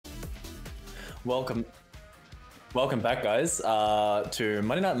Welcome, welcome back, guys, to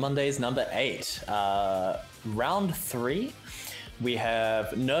Monday Night Mondays number 8. Round 3, we have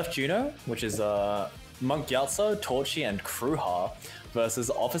Nerf Juno, which is Monk Gyatso, Torrchi, and Kruha,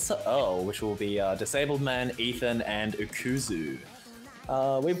 versus Officer Earl, which will be Disabled Man, Ethan, and Ukuzu.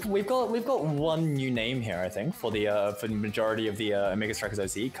 We've got one new name here, I think, for the majority of the Omega Strikers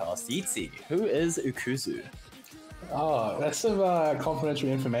OCE cast. Yeetzy, who is Ukuzu? Oh, that's some confidential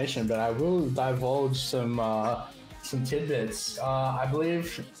information, but I will divulge some tidbits. I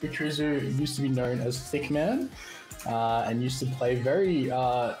believe Ukuzu used to be known as Thick Man, and used to play very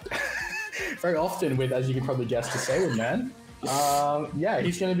very often with, as you can probably guess, Disabled Man. Yeah,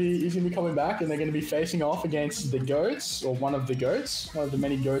 he's gonna be coming back, and they're gonna be facing off against the goats, or one of the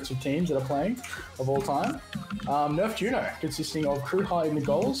many goats of teams that are playing of all time. Nerf Juno, consisting of Kruha in the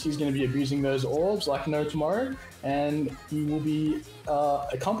goals. He's gonna be abusing those orbs like no tomorrow, and he will be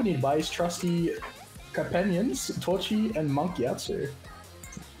accompanied by his trusty companions Torrchi and Monk Gyatso.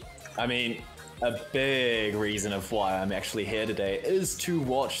 I mean, a big reason of why I'm actually here today is to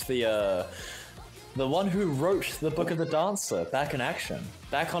watch the one who wrote the Book of the Dancer back in action,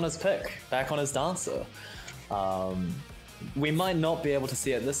 back on his pick, back on his dancer. We might not be able to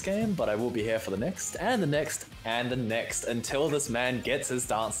see it this game, but I will be here for the next, and the next, and the next, until this man gets his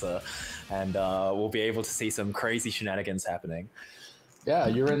dancer, and we'll be able to see some crazy shenanigans happening. Yeah,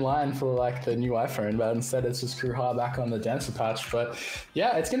 you're in line for like the new iPhone, but instead it's just Kruha back on the dancer patch. But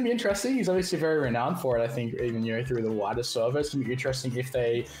yeah, it's going to be interesting. He's obviously very renowned for it. I think even through the wider server, it's going to be interesting if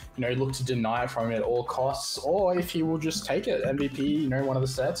they look to deny it from him at all costs, or if he will just take it MVP, one of the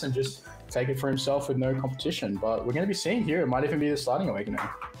sets, and just take it for himself with no competition. But we're going to be seeing here. It might even be the starting awakening.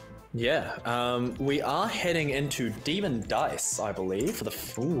 Yeah, we are heading into Demon Dice, I believe, for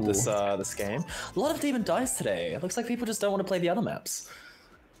this game. A lot of Demon Dice today. It looks like people just don't want to play the other maps.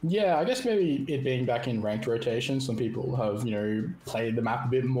 Yeah, I guess maybe it being back in ranked rotation, some people have played the map a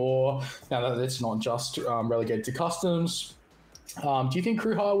bit more now that it's not just relegated to customs. Do you think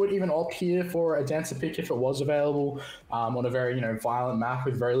Kruha would even opt here for a dancer pick if it was available on a very violent map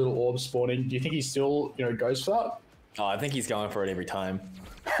with very little orbs spawning? Do you think he still goes for that? Oh, I think he's going for it every time.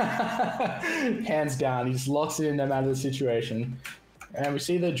 Hands down, he just locks it in no matter the situation. And we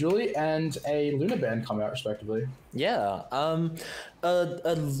see the Julie and a Luna band come out respectively. Yeah, a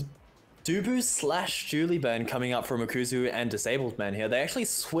Dubu / Julie band coming up from Ukuzu and Disabled Man here. They actually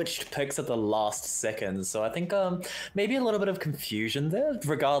switched picks at the last second, so I think maybe a little bit of confusion there.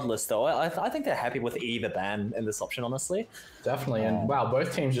 Regardless, though, I think they're happy with either ban in this option, honestly. Definitely, and wow,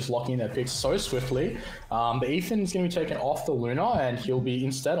 both teams just locking their picks so swiftly. But Ethan's going to be taken off the Luna, and he'll be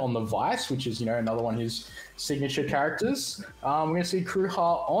instead on the Vice, which is another one of his signature characters. We're going to see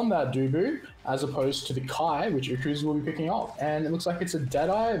Kruha on that Dubu, as opposed to the Kai, which Ukuzu will be picking up. And it looks like it's a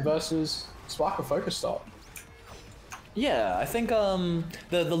Deadeye versus Spark or Focus start. Yeah, I think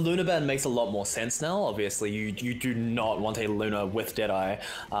the Luna band makes a lot more sense now. Obviously, you do not want a Luna with Deadeye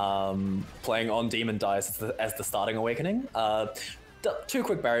playing on Demon Dice as the starting awakening. Two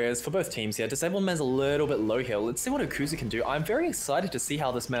quick barriers for both teams here. Disabled Man's a little bit low here. Let's see what Ukuzu can do. I'm very excited to see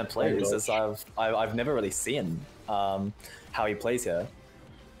how this man plays, as I've never really seen how he plays here.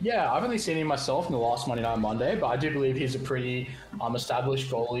 Yeah, I've only seen him myself in the last Monday Night Monday, but I do believe he's a pretty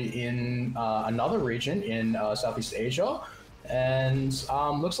established goalie in another region in Southeast Asia. And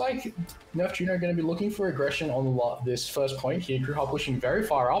looks like Nerf Juno are going to be looking for aggression on this first point here. Kruha pushing very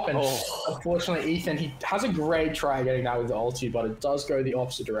far up, and unfortunately Ethan, he has a great try getting that with the ulti, but it does go the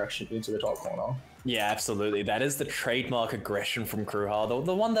opposite direction into the top corner. Yeah, absolutely. That is the trademark aggression from Kruha,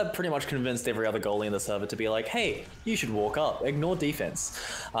 the one that pretty much convinced every other goalie in the server to be like, hey, you should walk up, ignore defense.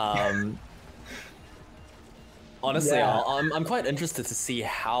 Honestly, yeah. I'm quite interested to see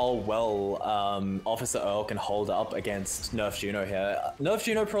how well Officer Earl can hold up against Nerf Juno here. Nerf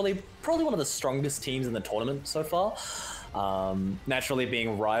Juno probably one of the strongest teams in the tournament so far. Naturally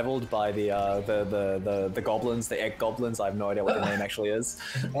being rivaled by the goblins, the egg goblins. I have no idea what the name actually is.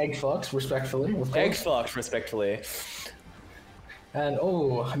 Egg fucks, respectfully. Egg fucks, respectfully. And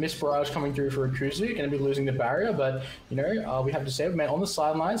Miss Barrage coming through for Ukuzu, going to be losing the barrier, but we have Disabled Man on the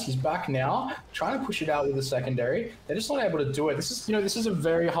sidelines. He's back now, trying to push it out with the secondary. They're just not able to do it. This is a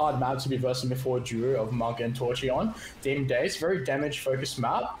very hard map to be versing before duo of Monk and Torrchi on. Demon Days, very damage focused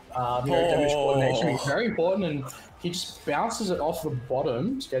map. Damage coordination is very important, and he just bounces it off the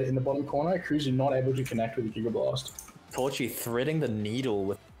bottom to get it in the bottom corner. Ukuzu not able to connect with the Giga Blast. Torrchi threading the needle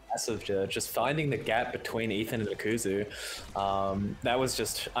with massive. Just finding the gap between Ethan and Ukuzu. That was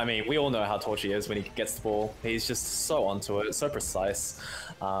just, I mean, we all know how Torrchi is when he gets the ball. He's just so onto it, so precise.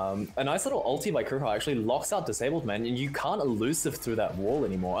 A nice little ulti by Kruha actually locks out Disabled Man, and you can't elusive through that wall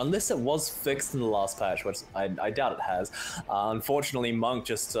anymore, unless it was fixed in the last patch, which I doubt it has. Unfortunately, Monk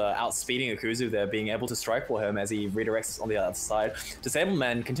just outspeeding Ukuzu there, being able to strike for him as he redirects on the other side. Disabled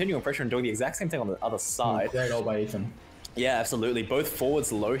Man continuing pressure and doing the exact same thing on the other side. Great ult by Ethan. Yeah, absolutely. Both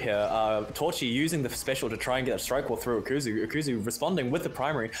forwards low here. Torrchi using the special to try and get a strike wall through Ukuzu. Ukuzu responding with the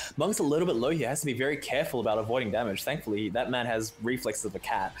primary. Monk's a little bit low here. Has to be very careful about avoiding damage. Thankfully, that man has reflexes of a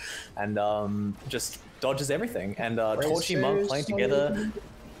cat and just dodges everything. And Torrchi, Monk playing together.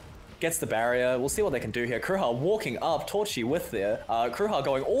 Gets the barrier. We'll see what they can do here. Kruha walking up. Torrchi with there. Kruha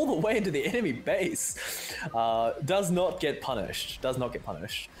going all the way into the enemy base. Does not get punished. Does not get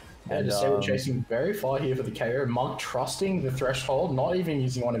punished. And Disabled chasing very far here for the KO. Monk trusting the threshold, not even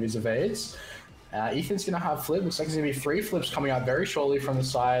using one of his evades. Ethan's going to have flip. Looks like there's going to be 3 flips coming out very shortly from the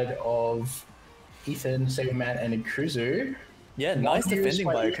side of Ethan, Saberman, and Ukuzu. Yeah, nice defending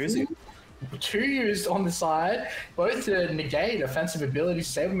by Ukuzu. 2 used on the side, both to negate offensive abilities.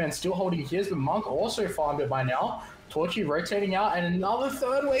 Saberman still holding his, but Monk also farmed it by now. Torrchi rotating out, and another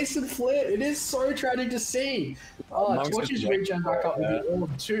 3rd wasted flip. It is so tragic to see. Torrchi's regen back up with the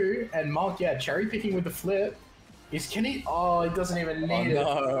orb too, and Monk, yeah, cherry picking with the flip. Can he? Oh, he doesn't even need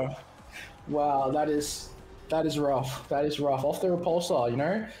it. Wow, that is rough. That is rough. Off the repulsor, you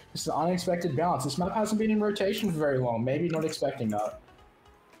know? It's an unexpected bounce. This map hasn't been in rotation for very long. Maybe not expecting that.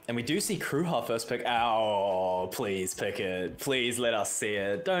 And we do see Kruha first pick. Oh, please pick it. Please let us see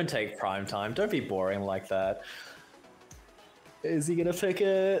it. Don't take prime time. Don't be boring like that. Is he gonna pick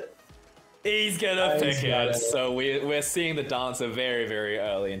it? He's gonna pick it. So we're seeing the dancer very, very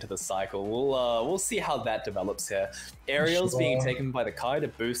early into the cycle. We'll see how that develops here. Aerial's being taken by the Kai to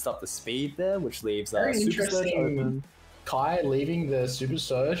boost up the speed there, which leaves Super Surge open. Kai leaving the Super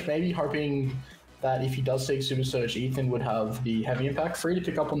Surge, maybe hoping that if he does take Super Surge, Ethan would have the heavy impact free to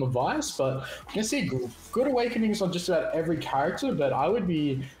pick up on the Vice. But you can see good awakenings on just about every character, but I would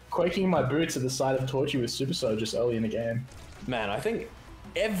be quaking my boots at the side of Torrchi with Super Surge just early in the game. Man, I think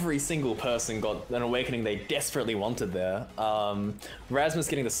every single person got an awakening they desperately wanted there. Rasmus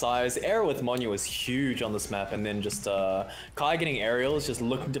getting the size, Earl with Monya was huge on this map, and then just Kai getting Aerial is just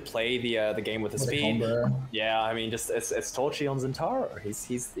looking to play the game with the speed. Yeah, I mean, just it's Torrchi on Zentaro.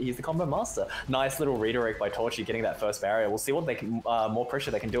 He's the combo master. Nice little redirect by Torrchi getting that first barrier. We'll see what they can more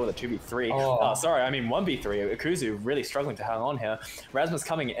pressure they can do with a 2v3. Sorry, I mean 1v3. Ukuzu really struggling to hang on here. Rasmus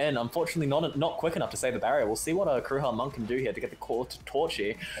coming in, unfortunately not quick enough to save the barrier. We'll see what Kruha Monk can do here to get the call to Torrchi.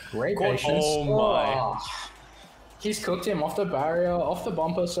 Great patience. Oh my. He's cooked him off the barrier, off the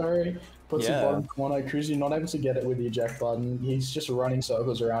bumper, sorry. Puts the bottom corner. Ukuzu not able to get it with the eject button. He's just running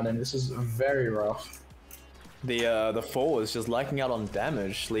circles around him. This is very rough. The forwards just lacking out on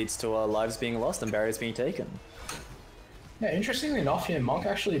damage leads to lives being lost and barriers being taken. Yeah, interestingly enough here, Monk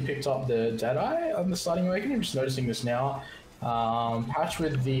actually picked up the Deadeye on the starting awakening. I'm just noticing this now. Patch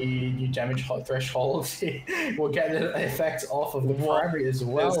with the new damage threshold will get the effect off of the primary as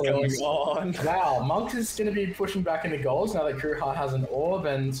well. What's going on? Wow, Monk is going to be pushing back into goals now that Kruha has an orb,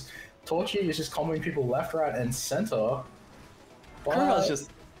 and Torrchi is just comboing people left, right, and center. Kruha's just...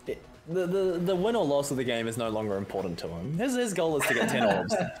 The win or loss of the game is no longer important to him. His goal is to get 10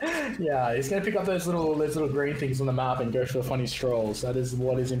 orbs. Yeah, he's going to pick up those little green things on the map and go for the funny strolls. That is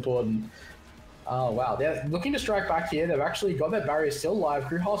what is important. Oh, wow. They're looking to strike back here. They've actually got their barrier still live.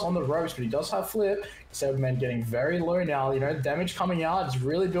 Kruha's on the ropes, but he does have flip. Saberman getting very low now. You know, damage coming out. It's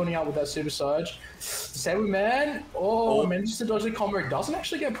really building up with that Super Surge. Saberman, manages to dodge the combo. Doesn't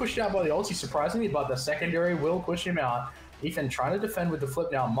actually get pushed out by the ulti, surprisingly, but the secondary will push him out. Ethan trying to defend with the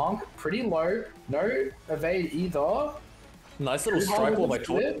flip now. Monk, pretty low. No evade either. Nice little strike wall by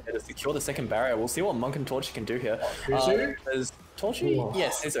Torrchi to secure the second barrier. We'll see what Monk and Torrchi can do here. Is Torrchi?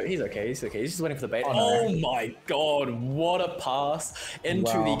 Yes, he's okay. He's okay. He's just waiting for the bait. Oh my god, what a pass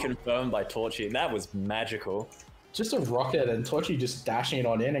into the confirm by Torrchi. That was magical. Just a rocket, and Torrchi just dashing it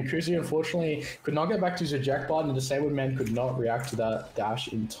on in. And Ukuzu, unfortunately, could not get back to his eject button, and Disabled Man could not react to that dash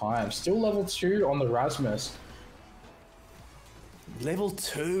in time. Still level 2 on the Rasmus. Level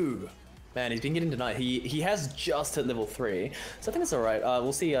 2. Man, he's been getting denied. He has just hit level 3, so I think it's all right.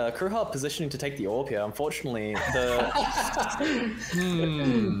 We'll see Kruha positioning to take the orb here. Unfortunately, the...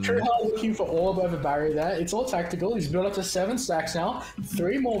 Kruha looking for orb over barrier there. It's all tactical. He's built up to 7 stacks now.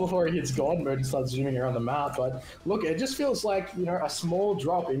 3 more before he hits God mode and starts zooming around the map. But look, it just feels like, you know, a small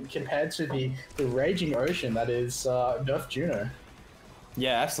drop compared to the raging ocean that is Nerf Juno.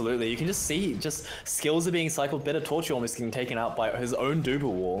 Yeah, absolutely. You can just see just skills are being cycled better. Torrchi almost getting taken out by his own Duba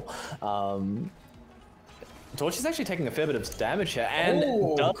wall. Torrchi's actually taking a fair bit of damage here,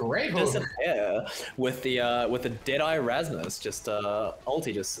 and does great disappear with the Deadeye Rasmus just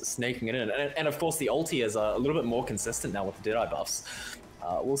ulti just snaking it in, and of course the ulti is a little bit more consistent now with the Deadeye buffs.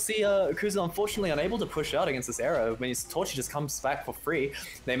 We'll see Ukuzu unfortunately unable to push out against this arrow. When Torrchi just comes back for free,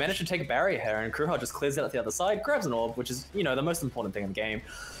 they manage to take a barrier here, and Kruha just clears it out the other side, grabs an orb, which is, you know, the most important thing in the game.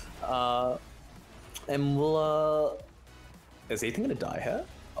 And we'll is Ethan gonna die here?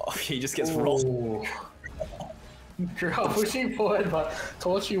 Oh, he just gets rolled. Kruha pushing forward, but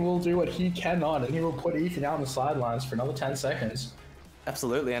Torrchi will do what he cannot, and he will put Ethan out on the sidelines for another 10 seconds.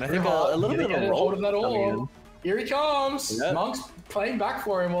 Absolutely, and I think a little bit of a roll of that orb. Here he comes! Yep. Monk's playing back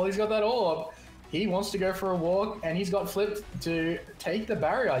for him while he's got that orb. He wants to go for a walk, and he's got flipped to take the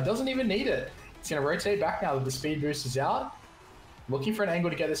barrier. He doesn't even need it. He's going to rotate back now that the speed boost is out. Looking for an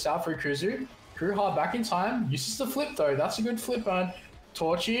angle to get this out for Ukuzu. Kruha back in time. Uses the flip, though. That's a good flip burn.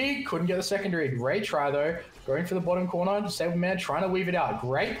 Torrchi couldn't get the secondary. Great try, though. Going for the bottom corner. Disabled man trying to weave it out.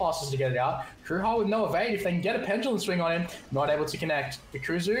 Great passes to get it out. Kruha with no evade. If they can get a pendulum swing on him, not able to connect.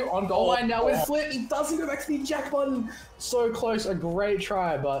 Ukuzu on goal line now with flip. He doesn't go back to the eject button. So close. A great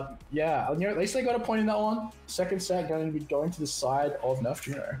try, but yeah, you know, at least they got a point in that one. Second set going to be going to the side of Nerf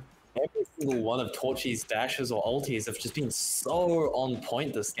Juno. Every single one of Torrchi's dashes or ultis have just been so on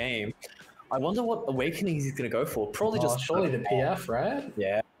point this game. I wonder what awakening he's going to go for. Probably just surely the PF, right?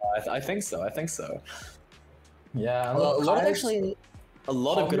 Yeah, I think so. I think so. Yeah, a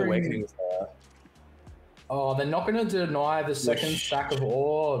lot of good awakenings there. Oh, they're not going to deny the second stack of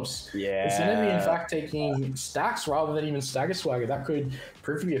orbs. Yeah. It's going to be, in fact, taking stacks rather than even Stagger Swagger. That could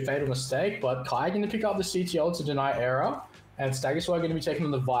prove to be a fatal mistake, but Kai going to pick up the CTL to deny error, and Stagger Swagger going to be taking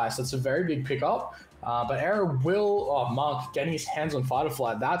on the Vice. That's a very big pickup, but error will... Oh, Monk getting his hands on Fighter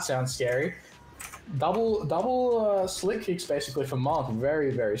Flight. That sounds scary. Double slick kicks, basically, for Monk.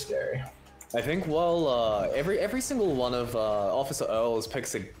 Very, very scary. I think while every single one of Officer Earl's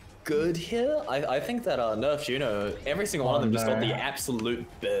picks are good here, I think that Nerf Juno, every single one of them just got the absolute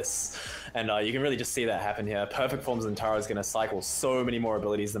best. And you can really just see that happen here. Perfect Forms and Tara is going to cycle so many more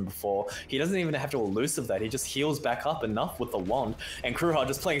abilities than before. He doesn't even have to elusive that. He just heals back up enough with the wand. And Kruha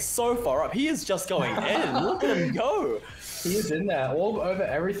just playing so far up. He is just going in. Look at him go. He is in there, all over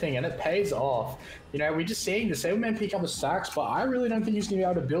everything, and it pays off. You know, we're just seeing the Sableman pick up the stacks, but I really don't think he's going to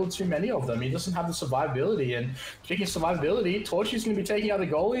be able to build too many of them. He doesn't have the survivability, and speaking of survivability, Torrchi's going to be taking out the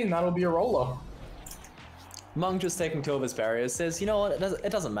goalie, and that'll be a roller. Monk just taking 2 of his barriers, says, you know what,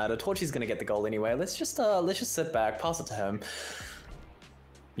 it doesn't matter. Torrchi's going to get the goal anyway. Let's just sit back, pass it to him.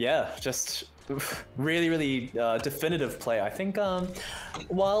 Yeah, just really, really definitive play. I think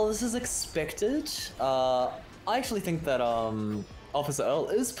while this is expected, I actually think that Officer Earl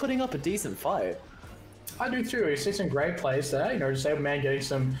is putting up a decent fight. I do too. You see some great plays there. You know, Disabled Man getting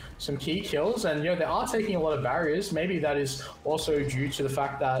some key kills, and you know they are taking a lot of barriers. Maybe that is also due to the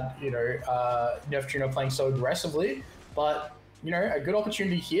fact that you know Nerf Juno playing so aggressively. But you know, a good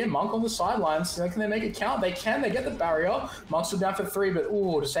opportunity here. Monk on the sidelines. Can they make it count? They can. They get the barrier. Monk's still down for 3, but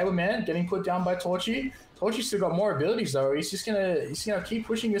ooh, Disabled Man getting put down by Torrchi. Torrchi's still got more abilities though. He's gonna keep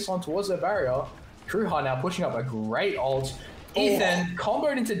pushing this on towards the barrier. Kruha now pushing up a great ult. Ethan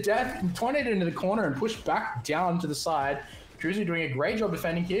comboed into death, tornadoed into the corner, and pushed back down to the side. Ukuzu doing a great job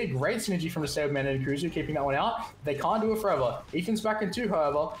defending here. Great synergy from the Disabled Man and Ukuzu, keeping that one out. They can't do it forever. Ethan's back in 2,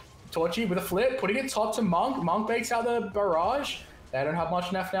 however. Torrchi with a flip, putting it top to Monk. Monk bakes out the barrage. They don't have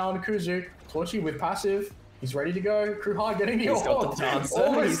much left now on Ukuzu. Torrchi with passive. He's ready to go. Kruha getting the He's got the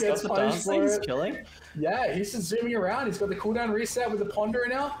dancer. He's got the dancer. He's killing. Yeah, he's just zooming around. He's got the cooldown reset with the Ponderer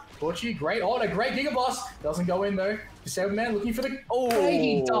now. Torrchi, great ult, a great Giga Boss. Doesn't go in though. Disabled Man looking for the... Oh,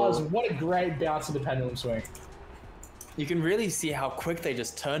 he does. What a great bounce of the pendulum swing. You can really see how quick they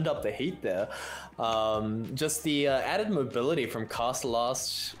just turned up the heat there. Just the added mobility from Cast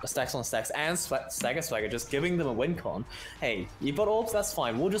Last, Stacks on Stacks, and Stagger Swagger, just giving them a win con. Hey, you've got orbs, that's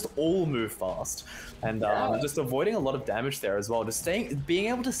fine. We'll just all move fast. And just avoiding a lot of damage there as well. Just being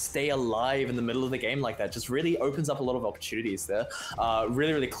able to stay alive in the middle of the game like that just really opens up a lot of opportunities there.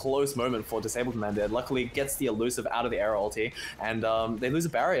 Really, really close moment for Disabled Man there. Luckily, gets the elusive out of the air ulti, and they lose a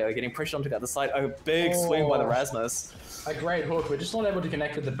barrier, getting pressured onto the other side. A big swing by the Rasmus. A great hook. We're just not able to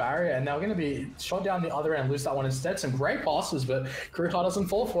connect with the barrier, and now we're going to be shot down the other end, lose that one instead. Some great passes, but Kruha doesn't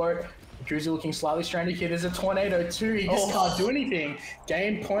fall for it. Ukuzu looking slightly stranded here. There's a tornado too. He just can't do anything.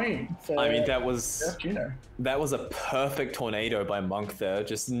 Game point for I mean, that was Nerf Juno. That was a perfect tornado by Monk there.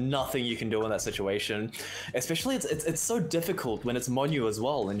 Just nothing you can do in that situation. Especially it's so difficult when it's Monu as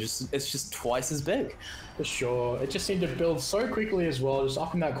well, and it's just twice as big. For sure. It just seemed to build so quickly as well, just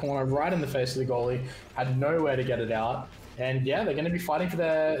up in that corner, right in the face of the goalie. Had nowhere to get it out. And yeah, they're going to be fighting for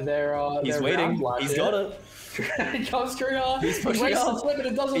their He's their waiting. He's got it. He comes through. He's pushing up. But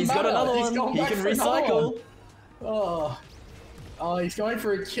it doesn't He's matter. got another He's one. He can recycle. Oh, he's going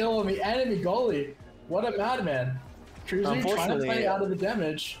for a kill on the enemy goalie. What a madman. Ukuzu trying to play out of the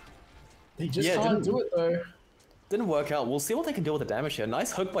damage. He just can't do it though. Didn't work out. We'll see what they can do with the damage here.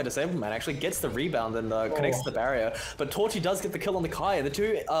 Nice hook by Disabled Man. Actually gets the rebound and connects to the barrier. But Torrchi does get the kill on the Kai. The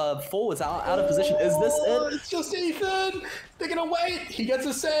two forwards are out of position. Is this it? It's just Ethan. They're going to wait. He gets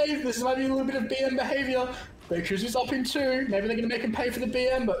a save. This might be a little bit of BM behavior. But Ukuzu's up in 2. Maybe they're going to make him pay for the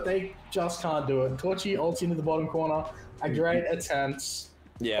BM, but they just can't do it. Torrchi ults into the bottom corner. A great attempt.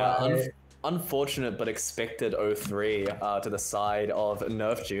 Yeah, unfortunate but expected 0-3 to the side of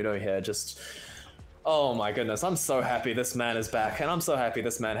Nerf Juno here. Just... oh my goodness, I'm so happy this man is back, and I'm so happy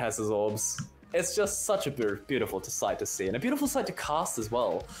this man has his orbs. It's just such a beautiful sight to see, and a beautiful sight to cast as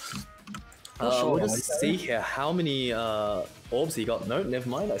well. We'll just see here how many orbs he got. No, never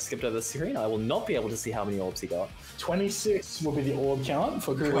mind, I skipped over the screen. I will not be able to see how many orbs he got. 26 will be the orb count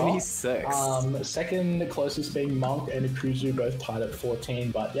for Kuha. 26. Second closest being Monk and Ukuzu, both tied at 14.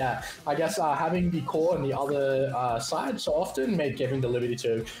 But yeah, I guess having the core on the other side so often gave him the liberty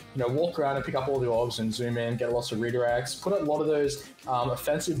to, walk around and pick up all the orbs and zoom in, get lots of redirects, put a lot of those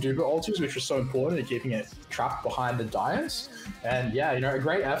offensive Duber ultis, which was so important in keeping it trapped behind the Giants. And yeah, a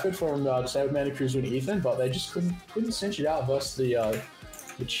great effort from Disabled Man, Ukuzu, and Ethan, but they just couldn't cinch it out versus the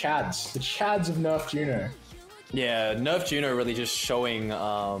Chads of Nerf Juno. Yeah, Nerf Juno really just showing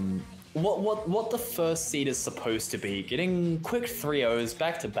what the first seed is supposed to be. Getting quick 3-0s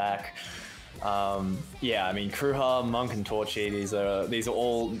back to back. Yeah, I mean, Kruha, Monk, and Torrchi, these are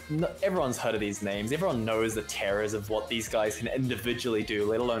all... everyone's heard of these names. Everyone knows the terrors of what these guys can individually do,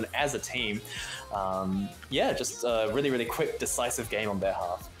 let alone as a team. Yeah, just a really, really quick, decisive game on their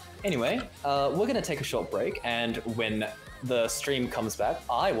half. Anyway, we're going to take a short break, and when the stream comes back,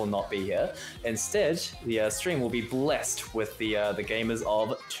 I will not be here. Instead, the stream will be blessed with the gamers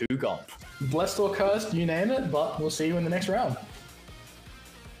of 2Gomp. Blessed or cursed, you name it, but we'll see you in the next round.